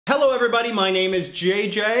Hello everybody, my name is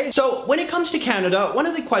JJ. So when it comes to Canada, one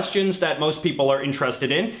of the questions that most people are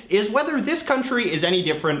interested in is whether this country is any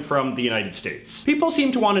different from the United States. People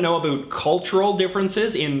seem to want to know about cultural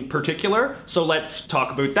differences in particular, so let's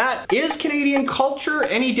talk about that. Is Canadian culture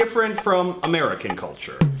any different from American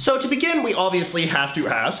culture? So to begin, we obviously have to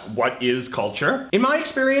ask, what is culture? In my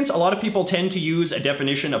experience, a lot of people tend to use a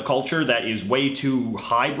definition of culture that is way too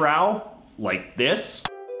highbrow, like this.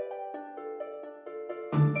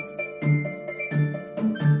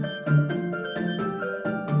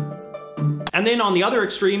 And then on the other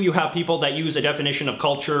extreme, you have people that use a definition of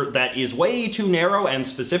culture that is way too narrow and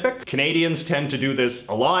specific. Canadians tend to do this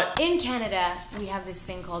a lot. In Canada, we have this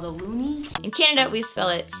thing called a loonie. In Canada, we spell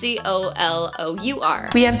it C-O-L-O-U-R.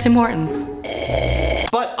 We have Tim Hortons.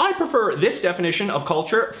 But I prefer this definition of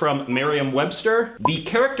culture from Merriam-Webster: the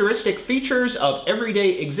characteristic features of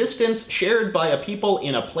everyday existence shared by a people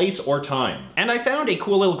in a place or time. And I found a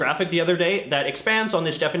cool little graphic the other day that expands on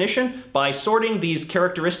this definition by sorting these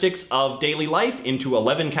characteristics of daily life into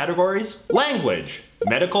 11 categories. Language,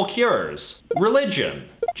 medical cures, religion,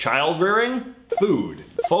 child rearing, food,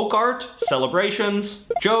 folk art, celebrations,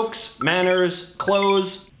 jokes, manners,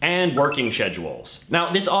 clothes, and working schedules.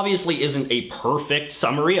 Now, this obviously isn't a perfect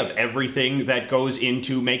summary of everything that goes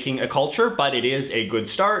into making a culture, but it is a good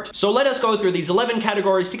start. So let us go through these 11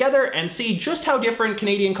 categories together and see just how different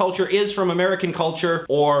Canadian culture is from American culture,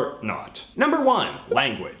 or not. Number 1,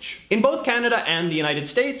 language. In both Canada and the United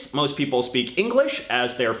States, most people speak English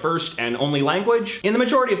as their first and only language. In the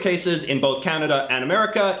majority of cases in both Canada and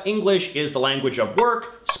America, English is the language of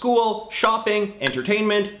work, school, shopping,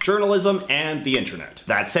 entertainment, journalism, and the internet.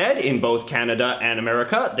 That said, in both Canada and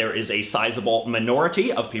America, there is a sizable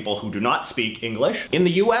minority of people who do not speak English. In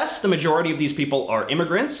the US, the majority of these people are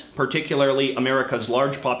immigrants, particularly America's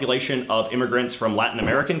large population of immigrants from Latin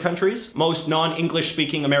American countries. Most non-English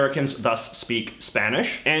speaking Americans thus speak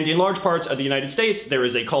Spanish. And in large parts of the United States, there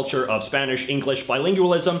is a culture of Spanish-English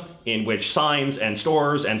bilingualism in which signs and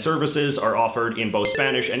stores and services are offered in both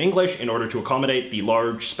Spanish and English in order to accommodate the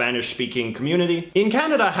large Spanish-speaking community. In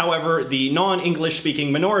Canada, however, the non-English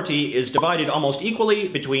speaking minority is divided almost equally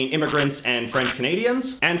between immigrants and French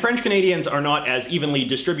Canadians, and French Canadians are not as evenly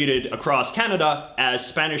distributed across Canada as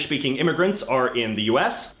Spanish-speaking immigrants are in the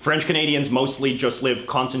US. French Canadians mostly just live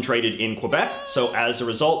concentrated in Quebec, so as a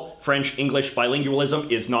result, French-English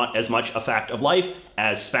bilingualism is not as much a fact of life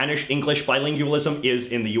as Spanish-English bilingualism is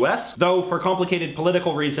in the US. Though for complicated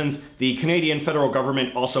political reasons, the Canadian federal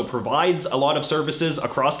government also provides a lot of services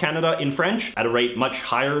across Canada in French at a rate much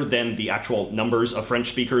higher than the actual numbers of French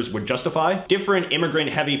speakers would justify. Different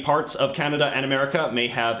immigrant-heavy parts of Canada and America may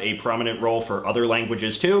have a prominent role for other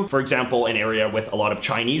languages too. For example, an area with a lot of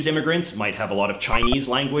Chinese immigrants might have a lot of Chinese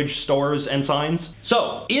language stores and signs.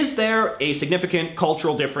 So, is there a significant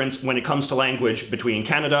cultural difference when it comes to language between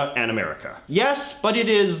Canada and America? Yes, but it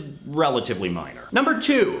is relatively minor. Number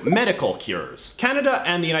 2, medical cures. Canada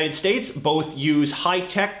and the United States both use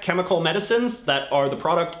high-tech chemical medicines that are the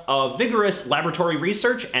product of vigorous laboratory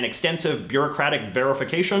research and extensive bureaucratic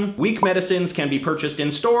verification. Weak medicines can be purchased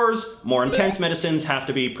in stores. More intense medicines have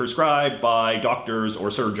to be prescribed by doctors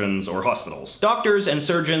or surgeons or hospitals. Doctors and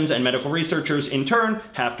surgeons and medical researchers in turn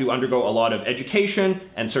have to undergo a lot of education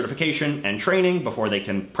and certification and training before they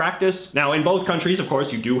can practice. Now, in both countries, of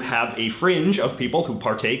course, you do have a fringe of people who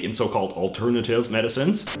partake in so-called alternative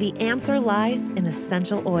medicines. The answer lies in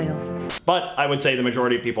essential oils. But I would say the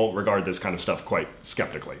majority of people regard this kind of stuff quite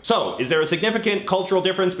skeptically. So, is there a significant cultural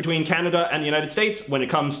difference between Canada and the United States when it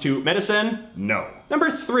comes to medicine? No. Number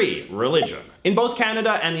 3, religion. In both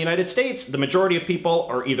Canada and the United States, the majority of people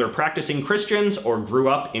are either practicing Christians or grew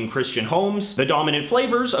up in Christian homes. The dominant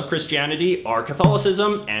flavors of Christianity are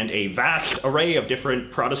Catholicism and a vast array of different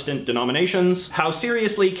Protestant denominations. How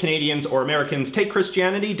seriously Canadians or Americans take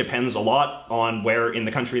Christianity depends a lot on where in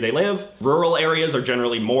the country they live. Rural areas are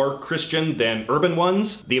generally more Christian than urban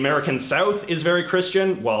ones. The American South is very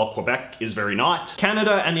Christian, while Quebec is very not.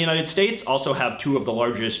 Canada and the United States also have 2 of the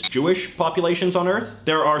largest Jewish populations on Earth.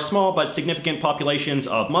 There are small but significant populations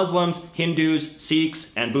of Muslims, Hindus,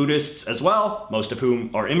 Sikhs, and Buddhists as well, most of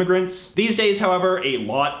whom are immigrants. These days, however, a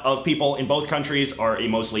lot of people in both countries are a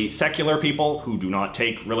mostly secular people who do not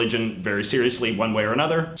take religion very seriously one way or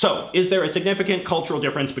another. So, is there a significant cultural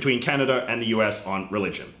difference between Canada and the US on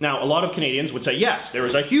religion? Now, a lot of Canadians would say, yes, there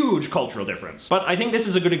is a huge cultural difference. But I think this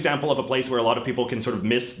is a good example of a place where a lot of people can sort of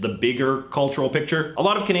miss the bigger cultural picture. A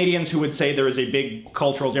lot of Canadians who would say there is a big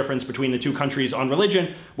cultural difference between the two countries on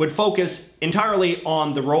religion would focus entirely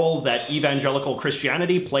on the role that evangelical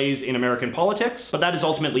Christianity plays in American politics, but that is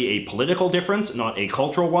ultimately a political difference, not a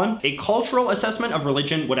cultural one. A cultural assessment of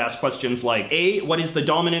religion would ask questions like, A, what is the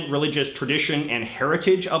dominant religious tradition and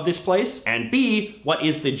heritage of this place? And B, what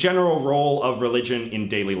is the general role of religion in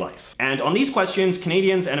daily life? And on these questions,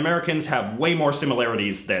 Canadians and Americans have way more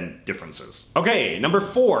similarities than differences. Okay, number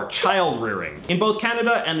 4, child rearing. In both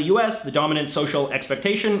Canada and the US, the dominant social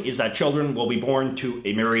expectation is that children will be born to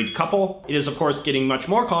a married couple. It is of course getting much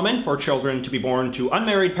more common for children to be born to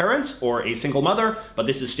unmarried parents or a single mother, but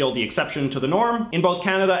this is still the exception to the norm. In both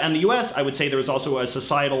Canada and the US, I would say there is also a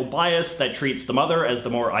societal bias that treats the mother as the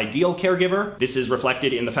more ideal caregiver. This is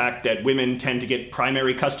reflected in the fact that women tend to get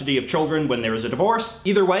primary custody of children when there is a divorce.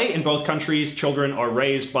 Either way, in both countries, children are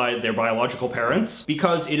raised by their biological parents.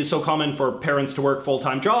 Because it is so common for parents to work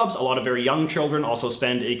full-time jobs, a lot of very young children also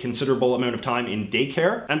spend a considerable amount of time in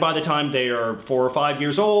daycare. And by the time they are 4 or 5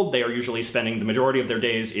 years old, they are usually spending the majority of their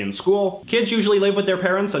days in school. Kids usually live with their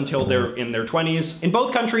parents until they're in their 20s. In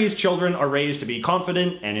both countries, children are raised to be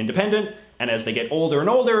confident and independent, and as they get older and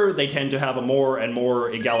older, they tend to have a more and more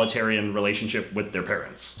egalitarian relationship with their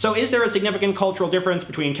parents. So is there a significant cultural difference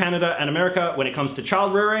between Canada and America when it comes to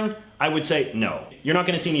child rearing? I would say no. You're not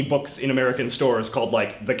gonna see any books in American stores called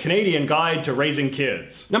like, The Canadian Guide to Raising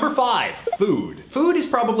Kids. Number 5, food. Food is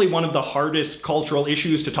probably one of the hardest cultural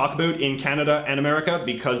issues to talk about in Canada and America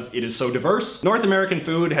because it is so diverse. North American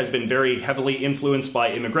food has been very heavily influenced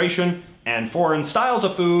by immigration, and foreign styles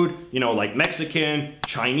of food, you know, like Mexican,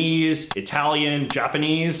 Chinese, Italian,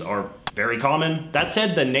 Japanese are very common. That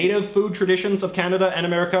said, the native food traditions of Canada and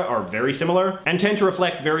America are very similar and tend to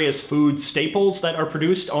reflect various food staples that are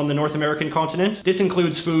produced on the North American continent. This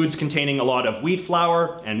includes foods containing a lot of wheat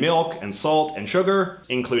flour and milk and salt and sugar,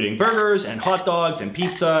 including burgers and hot dogs and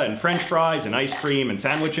pizza and French fries and ice cream and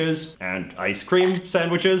sandwiches and ice cream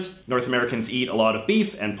sandwiches. North Americans eat a lot of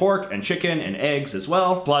beef and pork and chicken and eggs as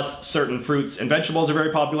well. Plus, certain fruits and vegetables are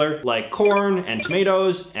very popular, like corn and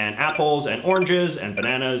tomatoes and apples and oranges and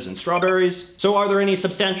bananas and strawberries. So are there any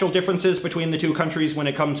substantial differences between the two countries when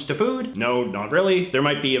it comes to food? No, not really. There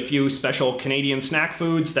might be a few special Canadian snack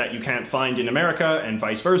foods that you can't find in America and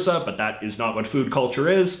vice versa, but that is not what food culture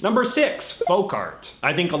is. Number 6, folk art.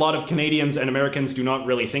 I think a lot of Canadians and Americans do not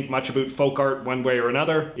really think much about folk art one way or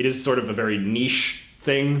another. It is sort of a very niche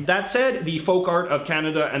thing. That said, the folk art of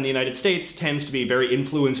Canada and the United States tends to be very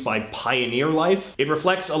influenced by pioneer life. It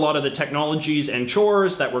reflects a lot of the technologies and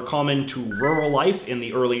chores that were common to rural life in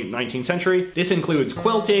the early 19th century. This includes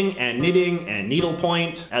quilting and knitting and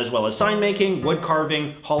needlepoint, as well as sign making, wood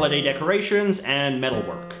carving, holiday decorations, and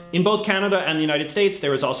metalwork. In both Canada and the United States,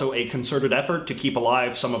 there is also a concerted effort to keep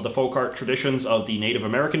alive some of the folk art traditions of the Native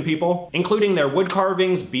American people, including their wood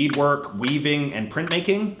carvings, beadwork, weaving, and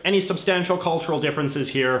printmaking. Any substantial cultural differences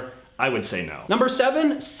here? I would say no. Number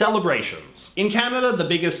 7, celebrations. In Canada, the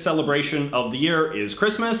biggest celebration of the year is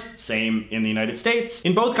Christmas, same in the United States.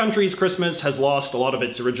 In both countries, Christmas has lost a lot of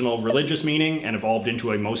its original religious meaning and evolved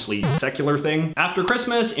into a mostly secular thing. After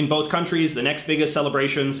Christmas, in both countries, the next biggest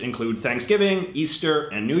celebrations include Thanksgiving, Easter,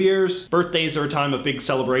 and New Year's. Birthdays are a time of big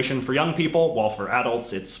celebration for young people, while for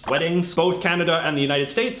adults, it's weddings. Both Canada and the United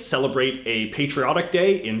States celebrate a Patriotic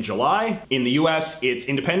Day in July. In the US, it's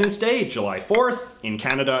Independence Day, July 4th. In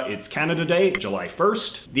Canada, it's Canada Day, July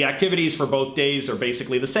 1st. The activities for both days are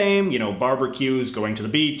basically the same, you know, barbecues, going to the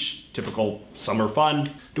beach, typical summer fun.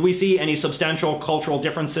 Do we see any substantial cultural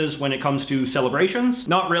differences when it comes to celebrations?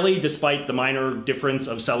 Not really, despite the minor difference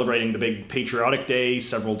of celebrating the big Patriotic Day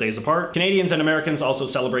several days apart. Canadians and Americans also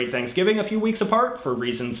celebrate Thanksgiving a few weeks apart for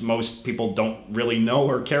reasons most people don't really know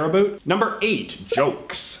or care about. Number 8,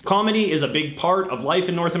 jokes. Comedy is a big part of life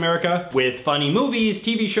in North America, with funny movies,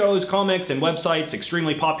 TV shows, comics, and websites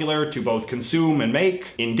extremely popular to both consume and make.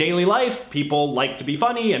 In daily life, people like to be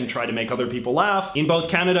funny and try to make other people laugh. In both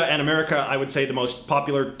Canada and America, I would say the most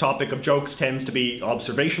popular topic of jokes tends to be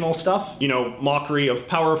observational stuff. You know, mockery of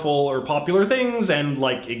powerful or popular things and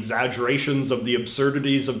like exaggerations of the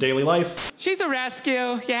absurdities of daily life. She's a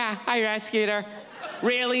rescue. Yeah, I rescued her.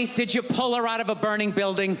 Really? Did you pull her out of a burning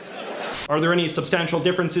building? Are there any substantial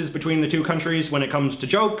differences between the two countries when it comes to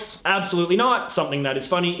jokes? Absolutely not. Something that is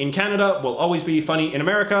funny in Canada will always be funny in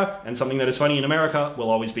America, and something that is funny in America will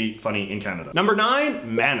always be funny in Canada. Number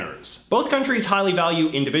 9, manners. Both countries highly value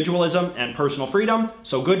individualism and personal freedom,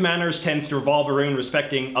 so good manners tends to revolve around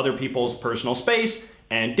respecting other people's personal space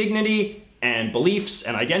and dignity and beliefs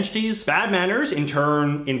and identities. Bad manners, in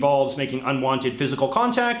turn, involves making unwanted physical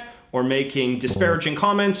contact or making disparaging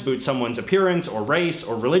comments about someone's appearance or race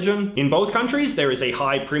or religion. In both countries, there is a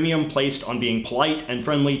high premium placed on being polite and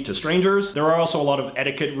friendly to strangers. There are also a lot of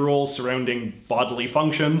etiquette rules surrounding bodily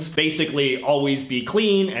functions. Basically, always be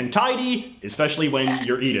clean and tidy, especially when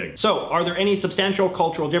you're eating. So, are there any substantial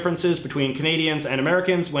cultural differences between Canadians and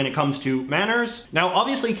Americans when it comes to manners? Now,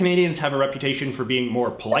 obviously, Canadians have a reputation for being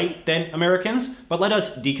more polite than Americans, but let us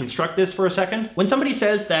deconstruct this for a second. When somebody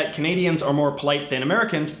says that Canadians are more polite than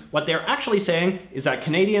Americans, what they're actually saying is that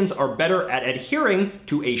Canadians are better at adhering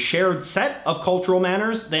to a shared set of cultural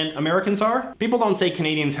manners than Americans are. People don't say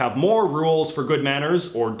Canadians have more rules for good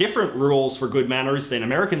manners or different rules for good manners than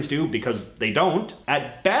Americans do, because they don't.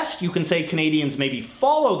 At best, you can say Canadians maybe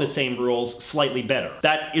follow the same rules slightly better.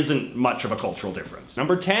 That isn't much of a cultural difference.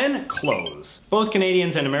 Number 10, clothes. Both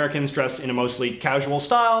Canadians and Americans dress in a mostly casual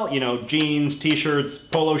style, you know, jeans, t-shirts,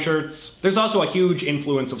 polo shirts. There's also a huge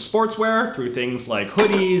influence of sportswear through things like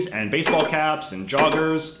hoodies and baseball caps and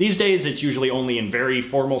joggers. These days, it's usually only in very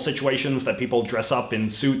formal situations that people dress up in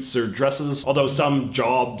suits or dresses, although some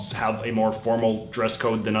jobs have a more formal dress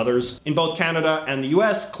code than others. In both Canada and the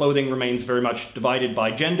US, clothing remains very much divided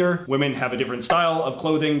by gender. Women have a different style of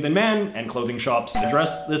clothing than men, and clothing shops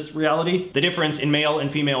address this reality. The difference in male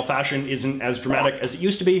and female fashion isn't as dramatic as it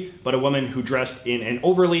used to be, but a woman who dressed in an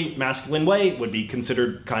overly masculine way would be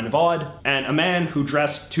considered kind of odd, and a man who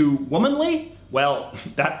dressed too womanly? Well,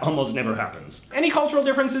 that almost never happens. Any cultural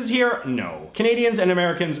differences here? No. Canadians and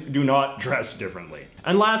Americans do not dress differently.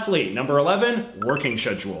 And lastly, number 11, working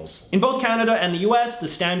schedules. In both Canada and the US, the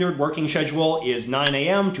standard working schedule is 9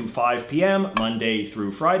 a.m. to 5 p.m. Monday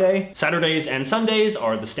through Friday. Saturdays and Sundays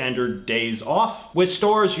are the standard days off, with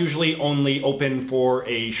stores usually only open for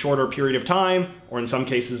a shorter period of time, or in some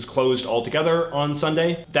cases closed altogether on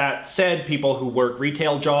Sunday. That said, people who work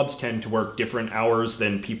retail jobs tend to work different hours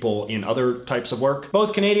than people in other types of work.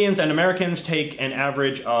 Both Canadians and Americans take an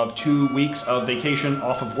average of 2 weeks of vacation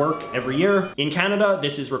off of work every year. In Canada,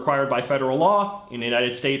 this is required by federal law. In the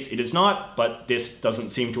United States, it is not, but this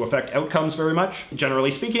doesn't seem to affect outcomes very much.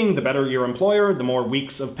 Generally speaking, the better your employer, the more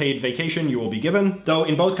weeks of paid vacation you will be given. Though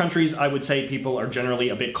in both countries, I would say people are generally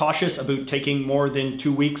a bit cautious about taking more than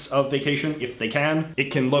 2 weeks of vacation if they can. It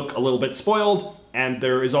can look a little bit spoiled, and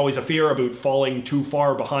there is always a fear about falling too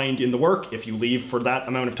far behind in the work if you leave for that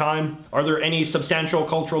amount of time. Are there any substantial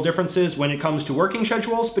cultural differences when it comes to working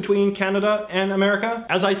schedules between Canada and America?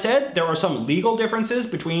 As I said, there are some legal differences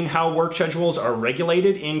between how work schedules are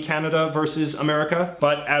regulated in Canada versus America,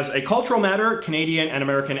 but as a cultural matter, Canadian and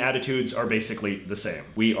American attitudes are basically the same.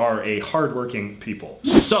 We are a hardworking people.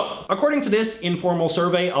 So, according to this informal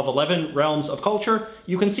survey of 11 realms of culture,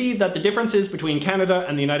 you can see that the differences between Canada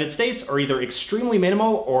and the United States are either extremely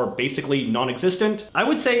minimal or basically non-existent. I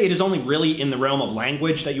would say it is only really in the realm of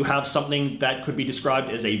language that you have something that could be described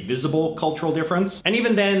as a visible cultural difference. And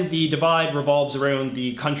even then, the divide revolves around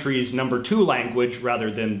the country's number 2 language rather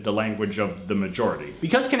than the language of the majority.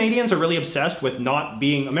 Because Canadians are really obsessed with not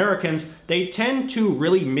being Americans, they tend to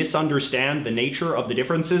really misunderstand the nature of the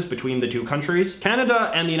differences between the two countries.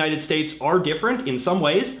 Canada and the United States are different in some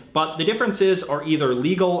ways, but the differences are either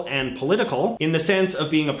legal and political, in the sense of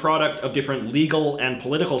being a product of different legal and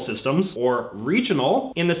political systems, or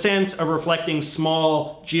regional, in the sense of reflecting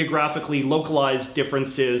small, geographically localized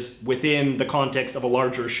differences within the context of a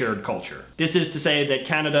larger shared culture. This is to say that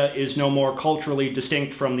Canada is no more culturally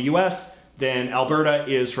distinct from the US than Alberta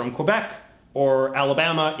is from Quebec, or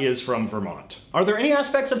Alabama is from Vermont. Are there any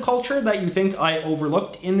aspects of culture that you think I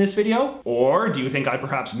overlooked in this video? Or do you think I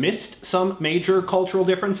perhaps missed some major cultural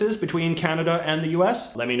differences between Canada and the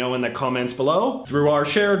US? Let me know in the comments below. Through our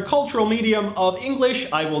shared cultural medium of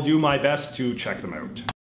English, I will do my best to check them out.